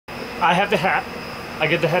I have the hat. I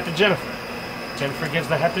give the hat to Jennifer. Jennifer gives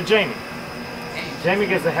the hat to Jamie. Jamie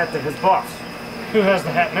gives the hat to his boss. Who has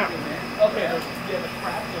the hat now? Okay,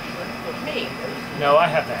 me. No, I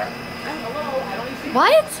have the hat.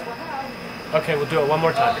 What? Okay, we'll do it one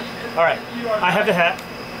more time. All right, I have the hat.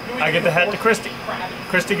 I give the hat to Christy.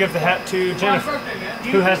 Christy gives the hat to Jennifer.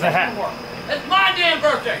 Who has the hat? It's my damn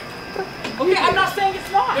birthday. Okay, I'm not saying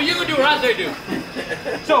it's not. Well, you can do what I say do.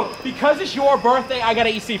 So, because it's your birthday, I gotta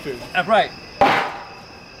eat seafood. That's right.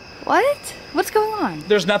 What? What's going on?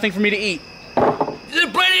 There's nothing for me to eat. There's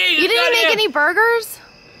plenty to eat. You didn't make any burgers?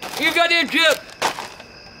 You goddamn chip.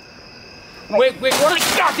 Wait, what are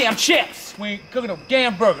the goddamn chips? We ain't cooking no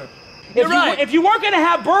damn burger. You're right. If you weren't gonna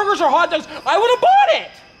have burgers or hot dogs, I would have bought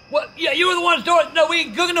it. What? Yeah, you were the one who started. No, we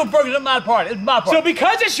ain't cooking no burgers. It's my party. It's my party. So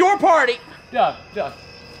because it's your party, Doug,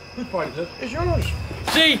 whose party is this? It's yours.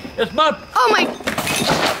 See, it's my. Oh my.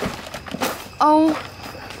 Oh.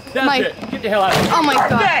 That's it. Get the hell out of here. Oh my God.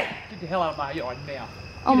 Get the hell out of my yard now.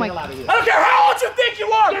 Oh my. I don't care how old you think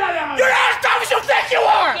you are. Get out of here. You're not as dumb as you think you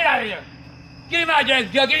are. Get out of here. Get him out,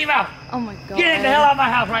 James. Get him out. Oh my God. Get the hell out of my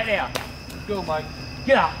house right now. Let's go, Mike.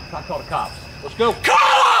 Get out. I'll call the cops. Let's go.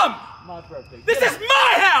 Call them! My birthday. This is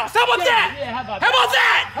my house! How about that? Yeah, how about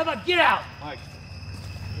that? How about get out? Mike,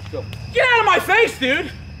 let's go. Get out of my face,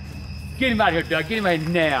 dude! Get him out of here, Doug. Get him out of here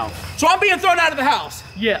now. So I'm being thrown out of the house?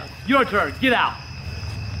 Yeah, your turn. Get out.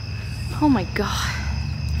 Oh my God.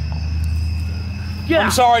 Get out.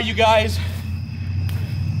 I'm sorry, you guys.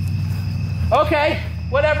 Okay,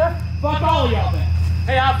 whatever. Fuck all of y'all then.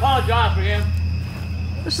 Hey, I apologize for him.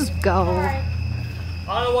 Let's just go. Right.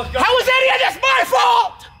 I don't know what's going on. How is any of this my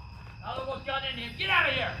fault? I don't know what's got in here. Get out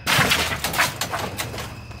of here.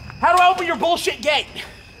 How do I open your bullshit gate?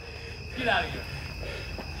 Get out of here.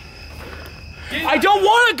 I don't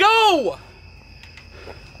want to go.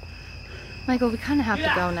 Michael, we kind of have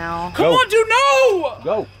to go now. Come on, dude, no.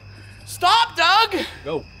 Go. Stop, Doug.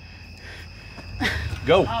 Go.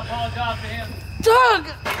 Go. I apologize for him. Doug.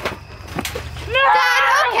 No.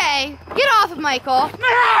 Dad, okay. Get off of Michael.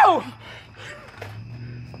 No.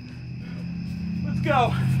 Let's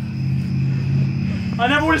go. I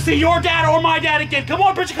never want to see your dad or my dad again. Come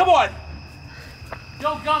on, Bridget, come on.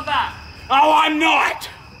 Don't come back. Oh, I'm not.